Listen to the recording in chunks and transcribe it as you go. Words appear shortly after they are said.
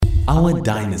our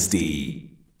dynasty.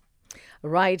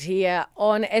 Right here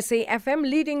on SAFM,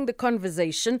 leading the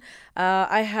conversation,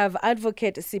 I have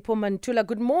Advocate Sipho Mantula.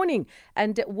 Good morning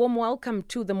and warm welcome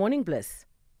to the Morning Bliss.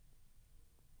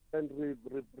 And we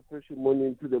refresh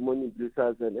morning to the Morning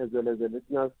Blissers and as well as the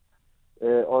listeners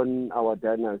on our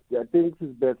Dynasty. I think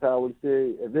it's better, I would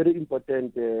say, a very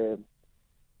important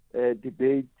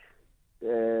debate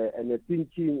and a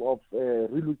thinking of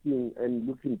relooking and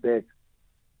looking back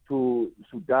to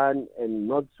Sudan and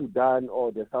North Sudan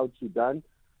or the South Sudan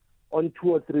on 2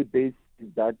 or 3 bases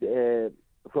that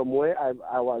from where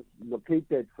I was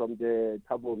located from the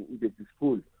Thabo Mbeki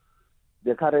school.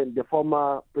 The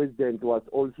former president was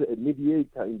also a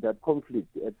mediator in that conflict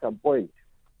at some point.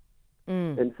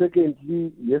 And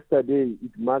secondly, yesterday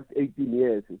it marked 18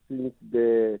 years since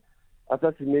the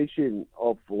assassination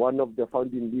of one of the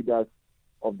founding leaders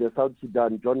of the South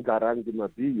Sudan, John Garang de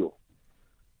Mabiyo.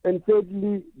 And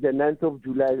thirdly, the 9th of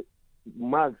July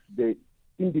marks the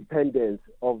independence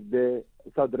of the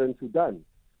Southern Sudan.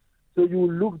 So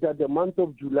you look that the month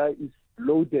of July is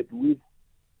loaded with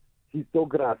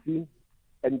historiography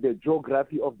and the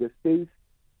geography of the space,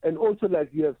 and also, like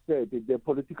you have said, the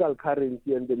political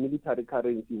currency and the military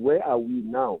currency. Where are we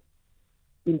now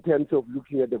in terms of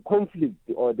looking at the conflict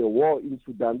or the war in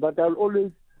Sudan? But I'll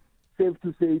always safe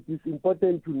to say it is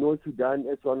important to know Sudan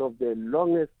as one of the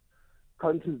longest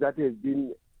countries that has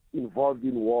been involved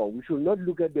in war. We should not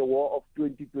look at the war of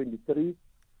 2023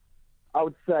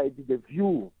 outside the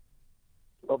view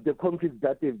of the conflicts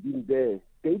that have been there,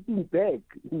 dating back,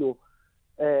 and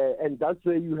that's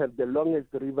where you have the longest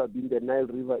river being the Nile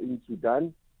River in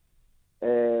Sudan,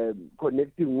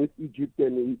 connecting with Egypt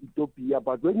and Ethiopia.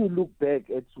 But when you look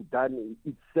back at Sudan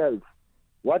itself,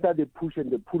 what are the push and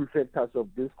the pull factors of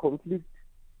this conflict?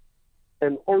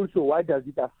 And also, why does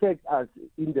it affect us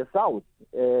in the south,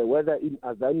 whether in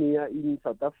Azania, in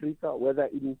South Africa, whether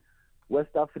in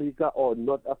West Africa or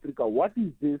North Africa? What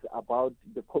is this about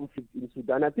the conflict in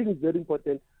Sudan? I think it's very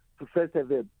important to first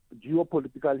have a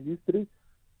geopolitical history,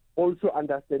 also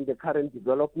understand the current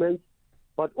developments,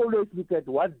 but always look at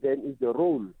what then is the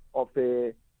role of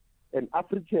an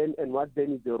African and what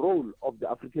then is the role of the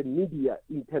African media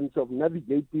in terms of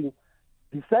navigating,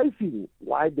 deciphering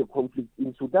why the conflict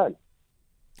in Sudan.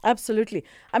 Absolutely.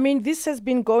 I mean, this has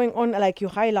been going on, like you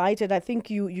highlighted. I think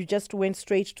you just went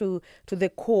straight to the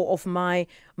core of my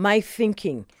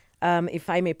thinking, if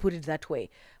I may put it that way,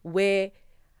 where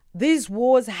these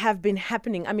wars have been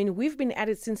happening. I mean, we've been at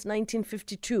it since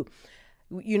 1952,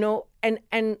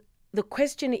 and the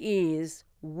question is,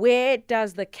 where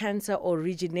does the cancer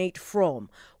originate from?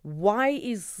 Why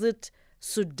is it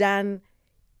Sudan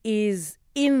is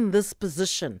in this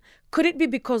position? Could it be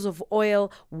because of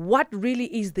oil? What really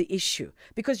is the issue?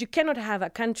 Because you cannot have a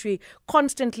country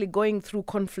constantly going through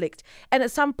conflict. And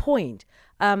at some point,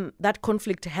 that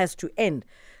conflict has to end.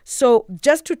 So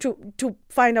just to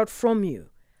find out from you,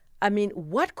 I mean,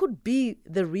 what could be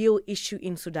the real issue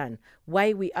in Sudan?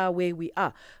 Why we are where we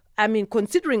are? I mean,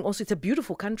 considering also it's a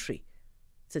beautiful country.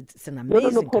 It's an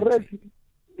amazing correct. country.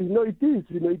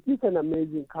 It is an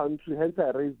amazing country. Hence I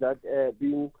raised that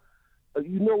being...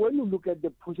 when you look at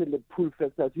the push and the pull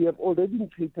factors, you have already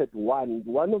treated one.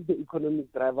 One of the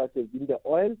economic drivers has been the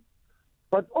oil.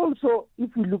 But also, if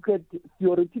you look at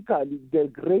theoretically, the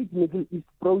Great Middle East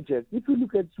Project, if you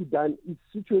look at Sudan, it's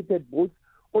situated both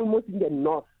almost in the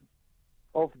north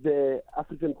of the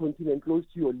African continent, close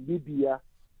to your Libya,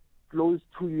 close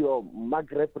to your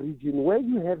Maghreb region, where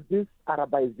you have this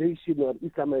Arabization or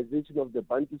Islamization of the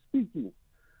Bantu speaking.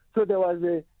 So there was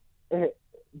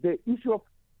the issue of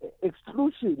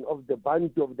exclusion of the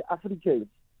Bantu, of the Africans,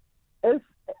 as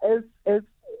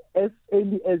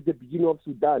early as the beginning of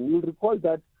Sudan. You'll recall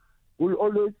that we'll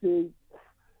always say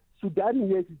Sudan,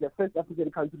 yes, is the first African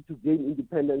country to gain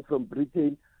independence from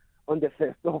Britain on the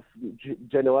 1st of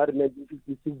January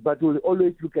 1956, but we'll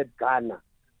always look at Ghana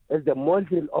as the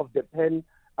model of the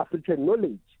Pan-African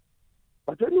knowledge.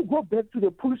 But when you go back to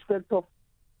the push factor of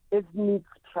ethnic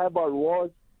tribal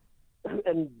wars,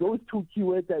 and those two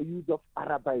keywords are used of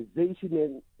Arabization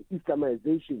and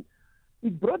Islamization,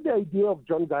 it brought the idea of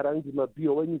John Garang de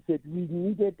Mabiyo when he said we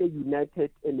needed a united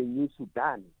and a new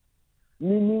Sudan,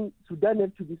 meaning Sudan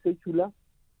had to be secular,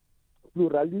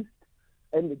 pluralist,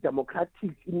 and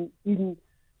democratic in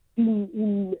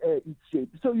its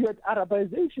shape. So you had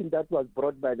Arabization that was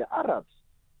brought by the Arabs,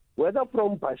 whether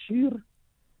from Bashir,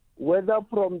 whether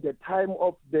from the time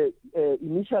of the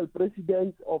initial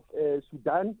president of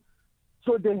Sudan.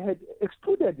 So they had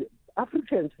excluded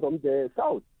Africans from the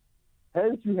south.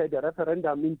 Hence, you had a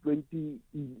referendum in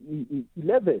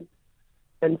 2011.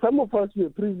 And some of us were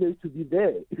privileged to be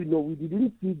there. You know, we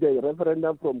didn't see the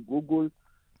referendum from Google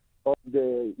or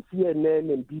the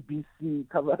CNN and BBC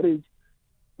coverage.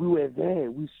 We were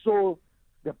there. We saw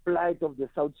the plight of the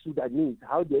South Sudanese,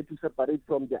 how they had to separate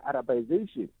from the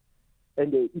Arabization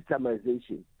and the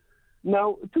Islamization.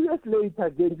 Now, 2 years later,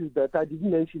 again, is that I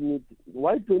didn't mention it.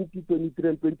 Why 2023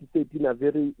 and 2013 are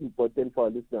very important for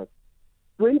our listeners.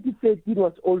 2013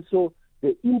 was also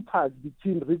the impasse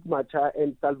between Riek Machar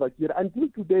and Salva Kiir until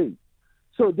today.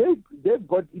 So they've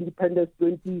got independence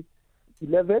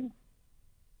 2011,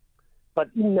 but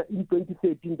in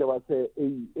 2013 there was a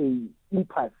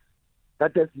impasse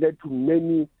that has led to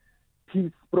many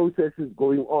peace processes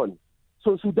going on.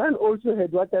 So Sudan also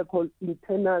had what I call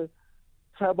internal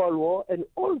tribal war and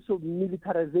also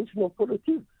militarization of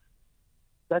politics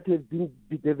that has been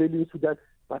bedeviling Sudan,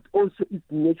 but also its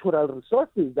natural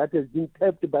resources that has been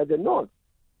tapped by the North.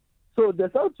 So the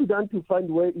South Sudan, to find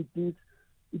where it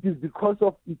is because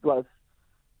of it was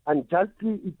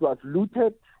unjustly, it was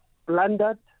looted,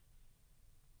 plundered,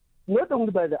 not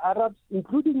only by the Arabs,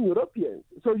 including Europeans.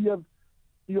 So you have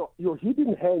your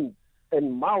hidden hands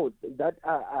and mouths that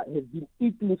have been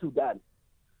eating Sudan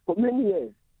for many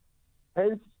years.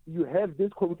 Hence, you have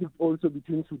this conflict also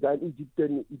between Sudan, Egypt,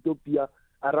 and Ethiopia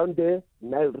around the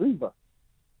Nile River.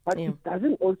 But it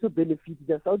doesn't also benefit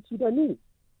the South Sudanese.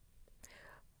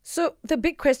 So the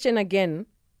big question again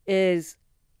is,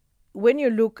 when you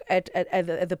look at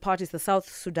the parties, the South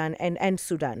Sudan and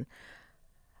Sudan,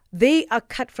 they are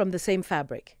cut from the same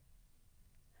fabric.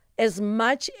 As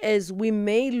much as we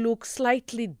may look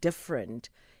slightly different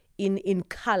in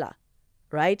color,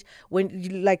 right?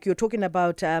 When like you're talking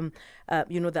about, the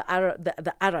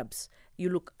Arabs. You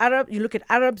look at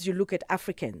Arabs, you look at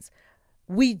Africans.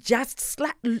 We just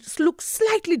look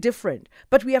slightly different,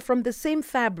 but we are from the same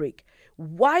fabric.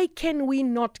 Why can we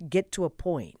not get to a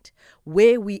point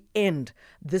where we end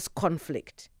this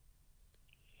conflict?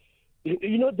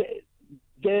 You know,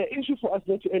 the issue for us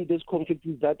not to end this conflict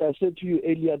is that I said to you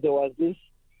earlier, there was this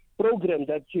program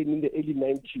that came in the early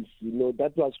 90s, you know,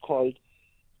 that was called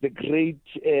the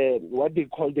what they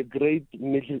call the Great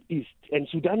Middle East, and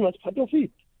Sudan was part of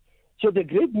it. So the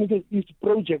Great Middle East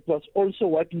project was also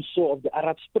what you saw of the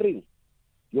Arab Spring.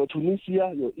 Your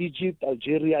Tunisia, your Egypt,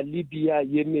 Algeria, Libya,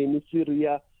 Yemen,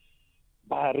 Syria,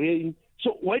 Bahrain.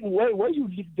 So when you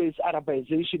link this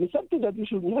Arabization, it's something that we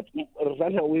should not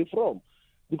run away from,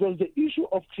 because the issue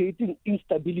of creating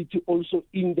instability also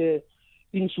in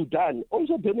Sudan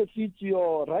also benefits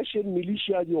your Russian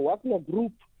militia, your Wagner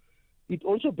group. It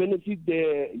also benefits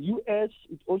the U.S.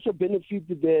 It also benefits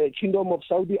the Kingdom of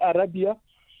Saudi Arabia.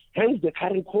 Hence, the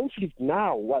current conflict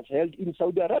now was held in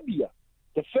Saudi Arabia.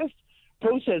 The first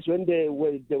process when there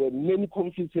were many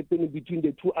conflicts happening between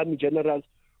the two army generals,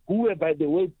 who were, by the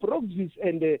way, proxies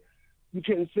and you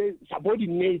can say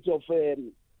subordinates of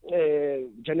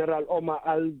General Omar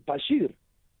al-Bashir,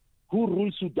 who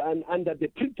ruled Sudan under the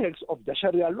pretext of the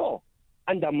Sharia law,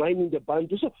 undermining the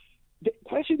Bantu. So the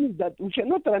question is that we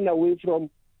cannot run away from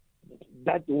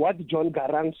that, what John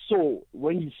Garang saw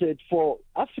when he said for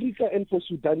Africa and for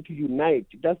Sudan to unite,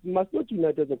 that must not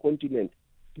unite as a continent,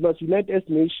 it must unite as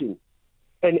nation.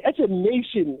 And as a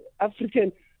nation,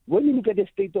 African, when you look at the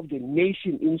state of the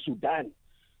nation in Sudan,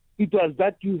 it was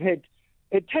that you had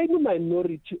a tiny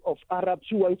minority of Arabs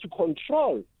who want to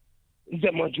control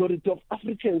the majority of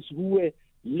Africans who were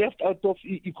left out of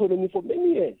the economy for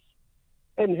many years.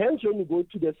 And hence, when you go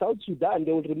to the South Sudan,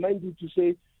 they will remind you to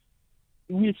say,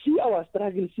 we see our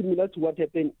struggle similar to what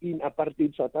happened in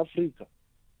apartheid South Africa.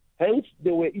 Hence,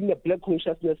 they were in a black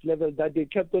consciousness level that they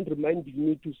kept on reminding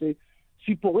me to say,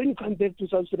 Sipho, when you come back to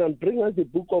South Sudan, bring us the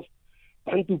book of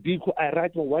Bantu Biko, I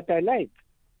write on what I like.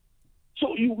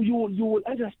 So you will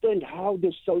understand how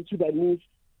the South Sudanese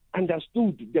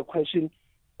understood the question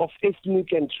of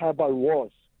ethnic and tribal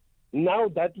wars. Now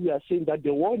that we are saying that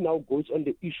the war now goes on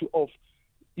the issue of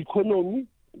economy,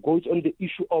 goes on the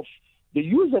issue of the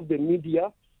use of the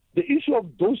media, the issue of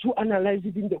those who analyze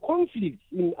it in the conflicts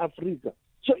in Africa.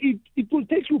 So it will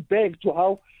take you back to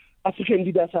how African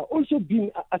leaders are also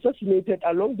being assassinated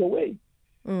along the way.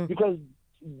 Because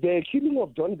the killing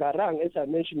of John Garang, as I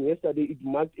mentioned yesterday, it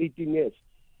marked 18 years.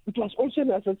 It was also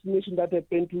an assassination that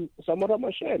happened to Samora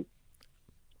Machel.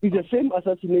 It's the same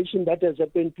assassination that has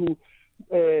happened to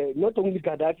not only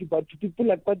Gaddafi, but to people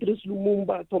like Patrice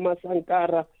Lumumba, Thomas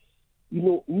Sankara. You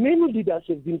know, many leaders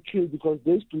have been killed because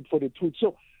they stood for the truth.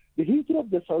 So the history of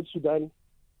the South Sudan,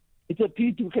 it's a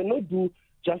pity. We cannot do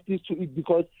justice to it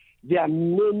because there are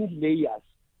many layers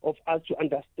of us to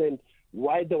understand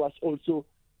why there was also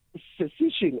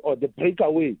secession or the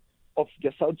breakaway of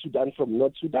the South Sudan from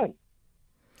North Sudan.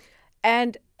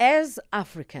 And As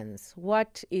Africans,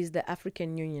 what is the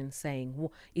African Union saying?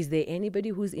 Is there anybody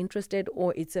who's interested,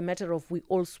 or it's a matter of we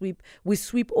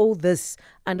sweep all this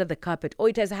under the carpet, or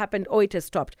it has happened, or it has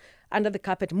stopped under the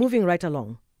carpet, moving right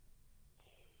along?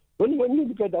 When you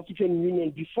look at the African Union,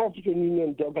 before African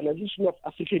Union, the Organization of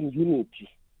African Unity,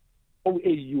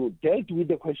 OAU, dealt with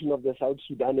the question of the South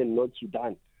Sudan and North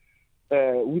Sudan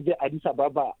with the Addis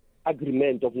Ababa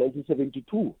Agreement of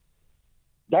 1972.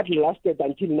 That lasted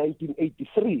until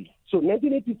 1983. So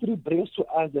 1983 brings to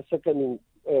us the Second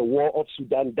War of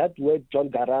Sudan. That's where John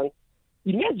Garang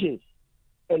emerges.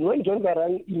 And when John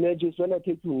Garang emerges, when I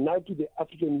take you now to the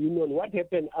African Union, what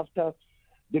happened after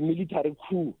the military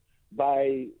coup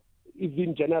by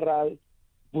even General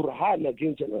Burhan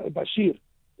against General Bashir?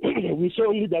 We saw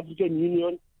only the African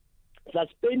Union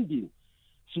suspending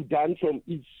Sudan from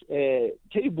its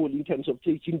table in terms of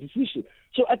taking decisions.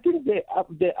 So I think the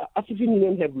African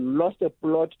Union have lost a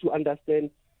plot to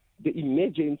understand the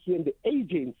emergency and the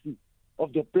agency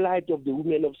of the plight of the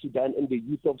women of Sudan and the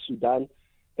youth of Sudan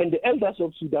and the elders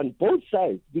of Sudan, both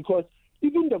sides, because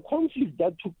even the conflict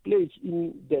that took place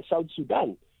in the South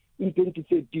Sudan in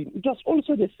 2013, it was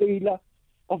also the failure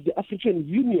of the African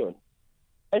Union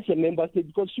as a member state,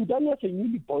 because Sudan was a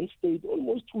newly born state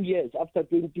almost 2 years after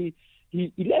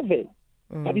 2011,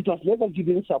 but it was never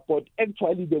given support.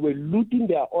 Actually, they were looting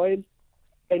their oil,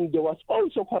 and there was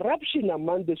also corruption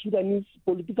among the Sudanese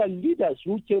political leaders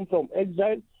who came from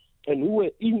exile and who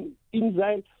were in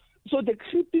exile. So the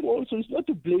creeping also is not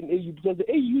to blame AU, because the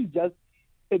AU is just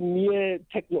a mere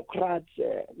technocrats.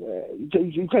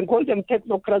 You can call them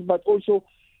technocrats, but also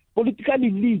political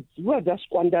elites who are just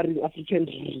squandering African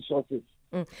resources.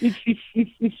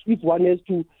 If one has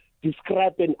to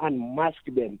describe and unmask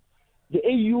them, the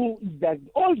AU is that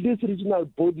all these regional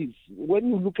bodies, when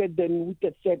you look at them with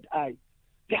a third eye,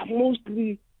 they are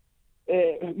mostly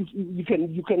you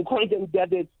can call them they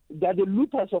are the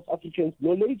looters of African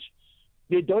knowledge.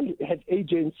 They don't have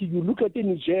agency. You look at the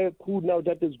Niger coup now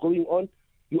that is going on,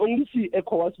 you only see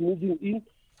ECOWAS moving in,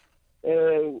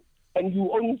 and you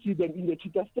only see them in the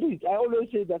Twitter streets. I always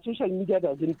say that social media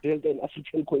doesn't build an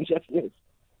African consciousness.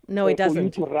 No, it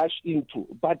doesn't. For you to rush into.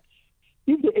 But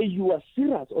if the AU was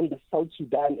serious on the South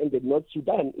Sudan and the North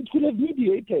Sudan, it could have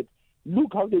mediated.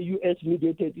 Look how the U.S.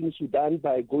 mediated in Sudan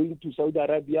by going to Saudi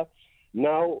Arabia.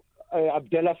 Now,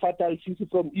 Abdullah Fattah al-Sisi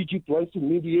from Egypt wants to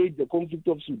mediate the conflict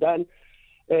of Sudan.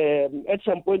 At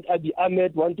some point, Abiy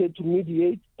Ahmed wanted to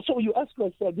mediate. So you ask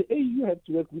yourself, the AU have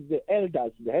to work with the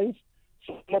elders. Hence,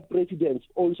 former presidents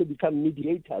also become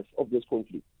mediators of this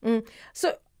conflict.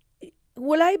 So,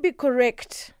 will I be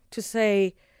correct to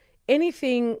say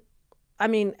anything? I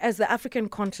mean, as the African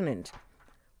continent,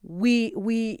 we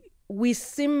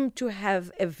seem to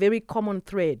have a very common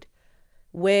thread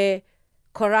where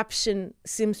corruption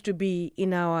seems to be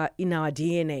in our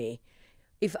DNA.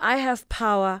 If I have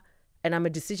power and I'm a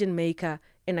decision maker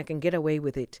and I can get away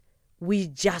with it, we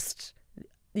just,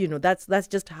 that's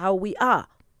just how we are.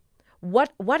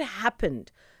 What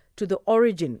happened to the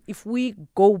origin? If we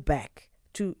go back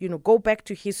to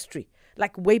history,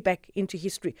 like way back into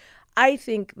history, I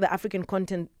think the African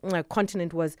continent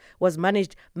was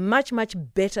managed much, much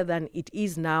better than it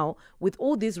is now, with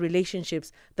all these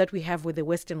relationships that we have with the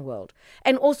Western world.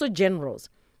 And also generals.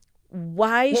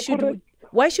 Why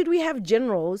should we have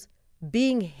generals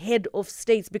being head of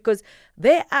states? Because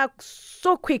they are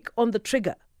so quick on the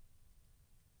trigger.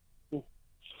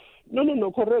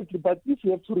 No, correct. But if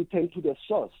you have to return to the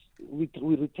source, we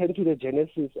return to the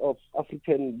genesis of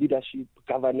African leadership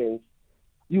governance,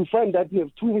 you find that we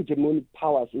have two hegemonic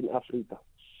powers in Africa.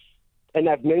 And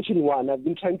I've mentioned one. I've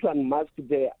been trying to unmask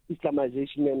the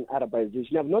Islamization and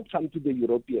Arabization. I've not come to the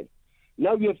European.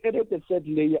 Now we have added a third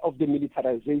layer of the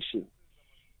militarization.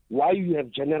 Why you have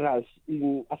generals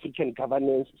in African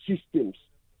governance systems.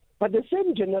 But the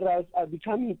same generals are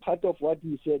becoming part of what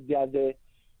we said. They are the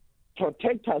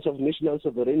protectors of national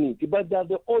sovereignty, but they are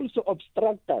also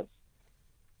obstructors.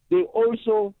 They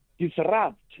also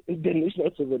disrupt the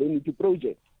national sovereignty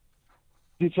project,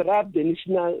 disrupt the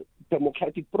national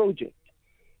democratic project.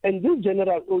 And this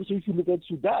general also, if you look at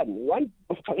Sudan, one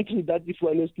country that if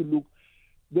one has to look,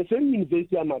 the same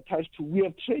university I'm attached to, we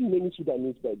have trained many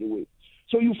Sudanese, by the way.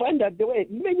 So you find that there were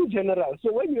many generals.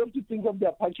 So when you have to think of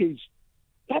their package,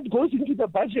 that goes into the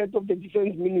budget of the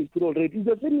defense ministry already. It's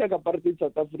the same like apartheid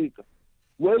South Africa,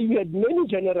 where you had many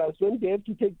generals. When they have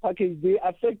to take package, they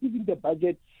affect even the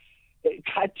budget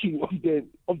cutting of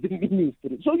the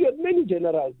ministry. So you have many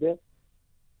generals there.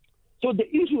 So the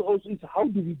issue also is how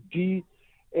do we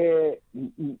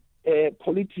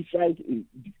politicize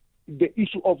the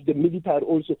issue of the military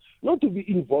also, not to be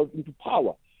involved into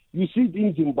power. You see it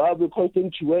in Zimbabwe,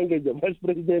 Constant Chiwenga, the vice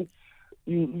president.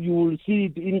 You will see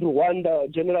it in Rwanda,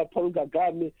 General Paul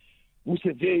Kagame,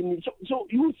 Museveni. So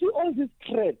you will see all this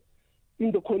threat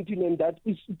in the continent that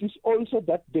it is also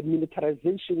that the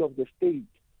militarization of the state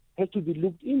has to be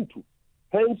looked into.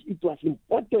 Hence, it was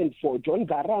important for John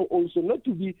Garang also not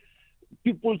to be,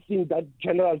 people think that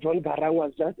General John Garang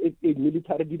was just a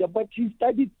military leader, but he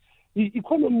studied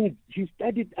economics, he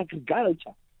studied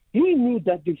agriculture. He knew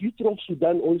that the history of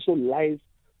Sudan also lies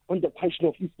on the question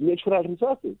of its natural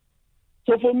resources.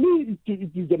 So for me,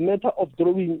 it is a matter of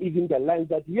drawing even the lines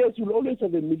that, yes, you'll always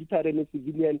have a military and a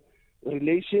civilian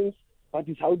relations, but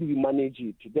it's how do we manage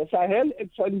it? The Sahel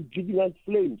actually is giving us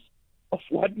flames of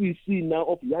what we see now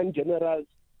of young generals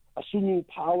assuming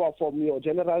power from your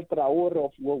General Traore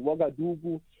of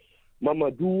Ouagadougou,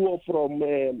 Mamadou from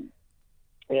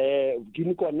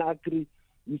Guinea-Conakry.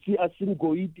 You see Assimi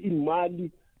Goïta in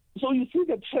Mali. So you see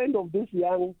the trend of this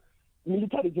young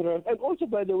military generals. And also,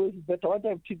 by the way, what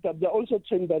I've picked up, they're also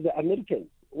trained by the Americans.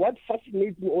 What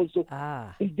fascinates me also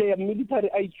is their military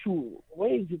IQ.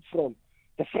 Where is it from?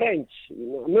 The French,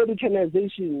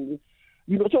 Americanization.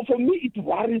 So for me, it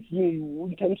worries me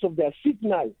in terms of their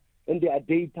signal and their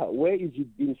data. Where is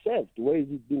it being served? Where is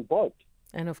it being bought?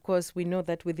 And of course, we know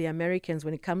that with the Americans,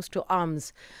 when it comes to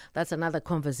arms, that's another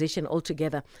conversation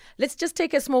altogether. Let's just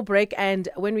take a small break. And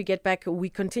when we get back, we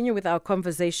continue with our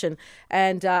conversation.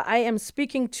 And I am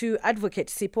speaking to Advocate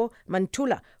Sipho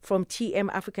Mantula from TM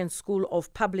African School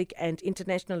of Public and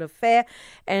International Affairs.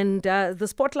 And the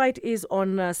spotlight is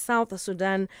on South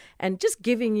Sudan and just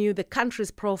giving you the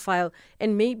country's profile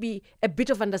and maybe a bit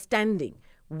of understanding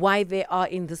why they are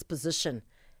in this position.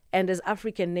 And as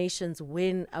African nations,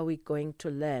 when are we going to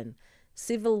learn?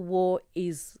 Civil war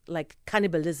is like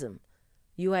cannibalism.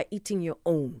 You are eating your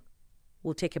own.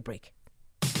 We'll take a break.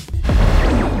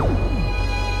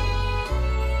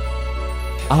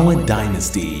 Our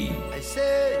Dynasty. I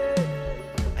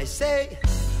say,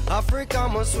 Africa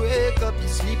must wake up, you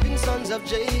sleeping sons of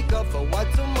Jacob, for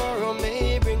what tomorrow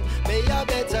may bring. May a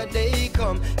better day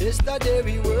come. Yesterday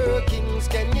we were kings.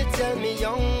 Can you tell me,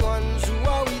 young ones, who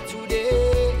are we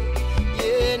today?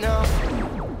 Yeah, now.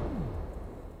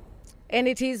 And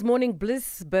it is Morning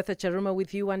Bliss, Bertha Charuma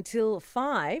with you until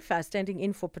 5, standing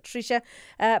in for Patricia.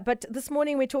 But this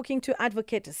morning we're talking to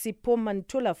Advocate Sipho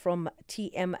Mantula from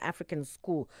TM African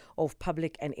School of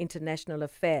Public and International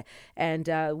Affairs. And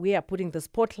we are putting the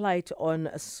spotlight on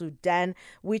Sudan,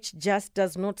 which just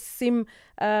does not seem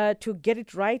to get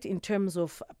it right in terms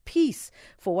of peace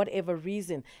for whatever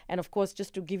reason. And of course,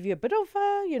 just to give you a bit of,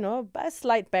 a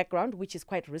slight background, which is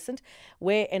quite recent,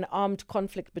 where an armed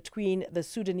conflict between the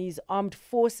Sudanese armed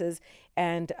forces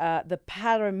and the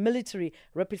paramilitary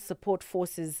rapid support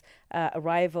forces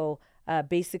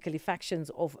basically factions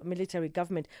of military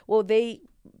government. Well, they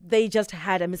just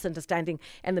had a misunderstanding,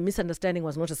 and the misunderstanding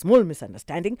was not a small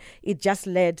misunderstanding. It just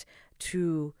led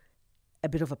to a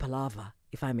bit of a palaver,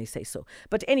 if I may say so.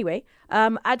 But anyway,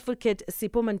 Advocate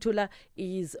Sipho Mantula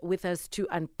is with us to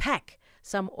unpack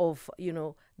some of,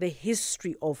 the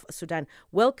history of Sudan.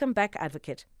 Welcome back,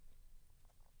 Advocate.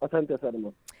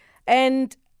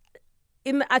 And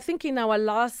I think in our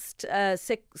last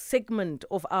segment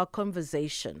of our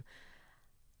conversation,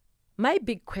 my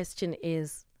big question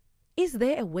is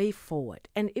there a way forward?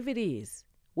 And if it is,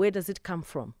 where does it come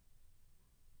from?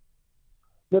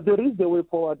 But there is the way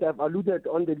forward. I've alluded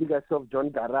on the legacy of John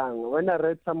Garang. When I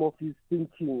read some of his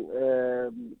thinking,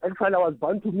 actually I was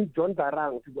bound to meet John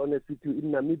Garang, to be honest with you,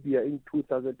 in Namibia in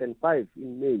 2005,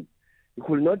 in May. He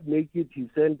could not make it. He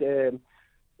sent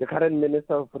the current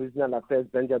Minister of Regional Affairs,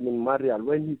 Benjamin Marial,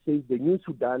 when he says the new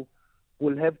Sudan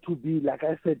will have to be, like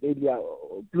I said earlier,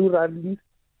 pluralist,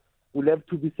 will have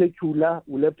to be secular,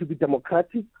 will have to be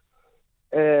democratic.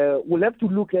 We'll have to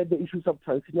look at the issues of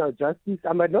transitional justice.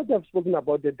 I might not have spoken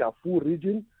about the Darfur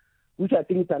region, which I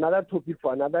think is another topic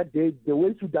for another day. The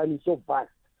way Sudan is so vast,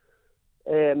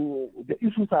 the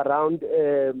issues around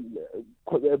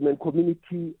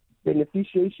community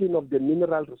beneficiation of the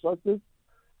mineral resources,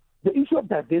 the issue of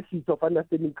diversity, of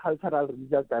understanding cultural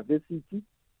religious diversity,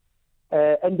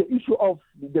 and the issue of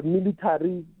the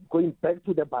military going back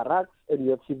to the barracks and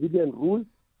you have civilian rule.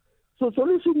 So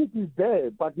solution is there,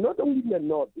 but not only in the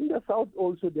north, in the south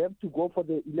also they have to go for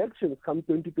the elections come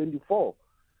 2024.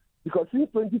 Because since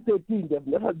 2013, there have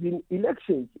never been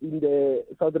elections in the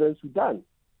southern Sudan,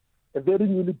 a very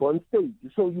newly born state.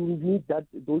 So you need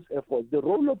those efforts. The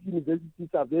role of universities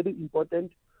are very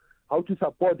important, how to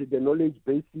support the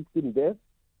knowledge-based system there.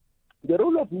 The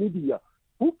role of media,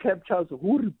 who captures,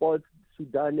 who reports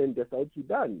Sudan and the South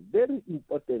Sudan, very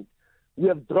important. We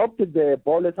have dropped the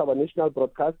ball as our national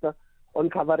broadcaster, on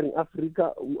covering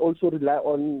Africa. We also rely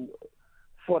on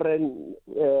foreign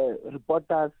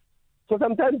reporters. So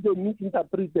sometimes they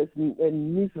misinterpret us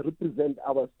and misrepresent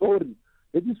our story.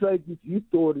 That is why it is his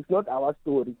story. It's not our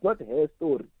story. It's not her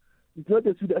story. It's not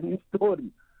a Sudanese story.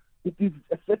 It is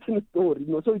a certain story.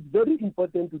 So it's very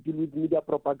important to deal with media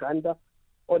propaganda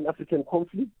on African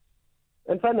conflict.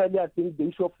 And finally, I think the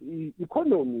issue of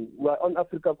economy. We are on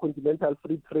Africa continental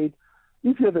free trade.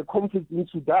 If you have a conflict in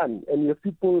Sudan and you have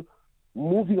people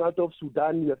moving out of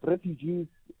Sudan, you have refugees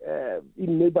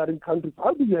in neighboring countries,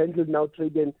 how do you handle now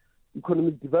trade and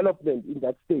economic development in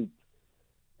that state?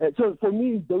 So for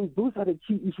me, those are the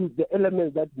key issues, the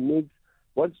elements that makes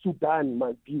what Sudan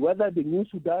must be, whether the new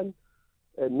Sudan,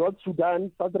 North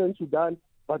Sudan, Southern Sudan,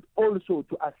 but also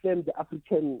to affirm the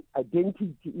African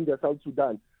identity in the South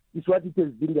Sudan is what it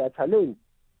has been their challenge.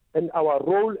 And our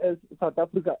role as South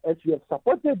Africa, as we have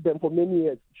supported them for many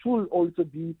years, should also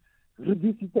be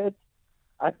revisited.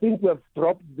 I think we have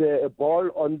dropped the ball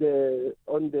on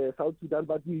the South Sudan,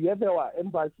 but we have our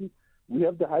embassy, we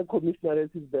have the High Commissioner.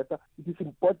 It is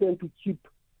important to keep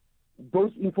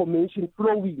those information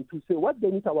flowing to say what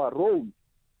then is our role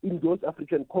in those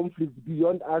African conflicts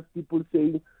beyond us people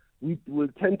saying we will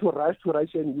tend to rush to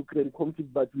Russia and Ukraine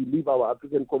conflict, but we leave our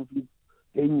African conflict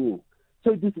hanging.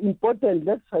 So it is important.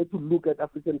 Let's try to look at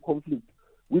African conflict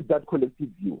with that collective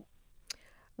view.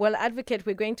 Well, Advocate,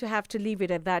 we're going to have to leave it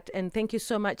at that. And thank you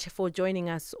so much for joining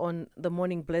us on the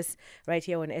Morning Bliss right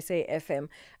here on SAFM.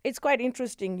 It's quite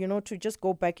interesting, to just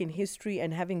go back in history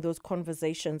and having those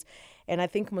conversations. And I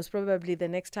think most probably the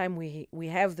next time we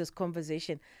have this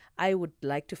conversation, I would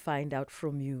like to find out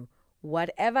from you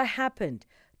whatever happened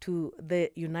to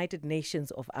the United Nations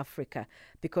of Africa,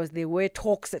 because there were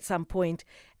talks at some point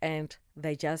and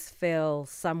they just fell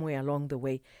somewhere along the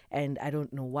way, and I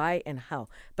don't know why and how.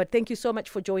 But thank you so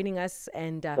much for joining us,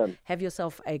 and have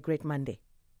yourself a great Monday.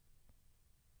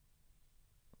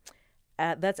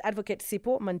 That's Advocate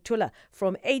Sipho Mantula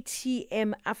from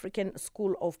ATM African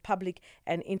School of Public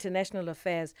and International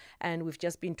Affairs, and we've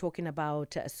just been talking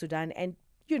about Sudan, and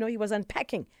he was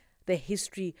unpacking the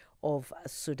history of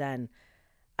Sudan.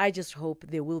 I just hope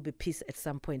there will be peace at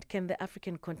some point. Can the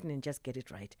African continent just get it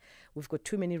right? We've got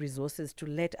too many resources to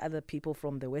let other people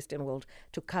from the Western world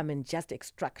to come and just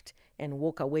extract and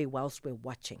walk away whilst we're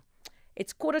watching.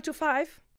 It's 4:45.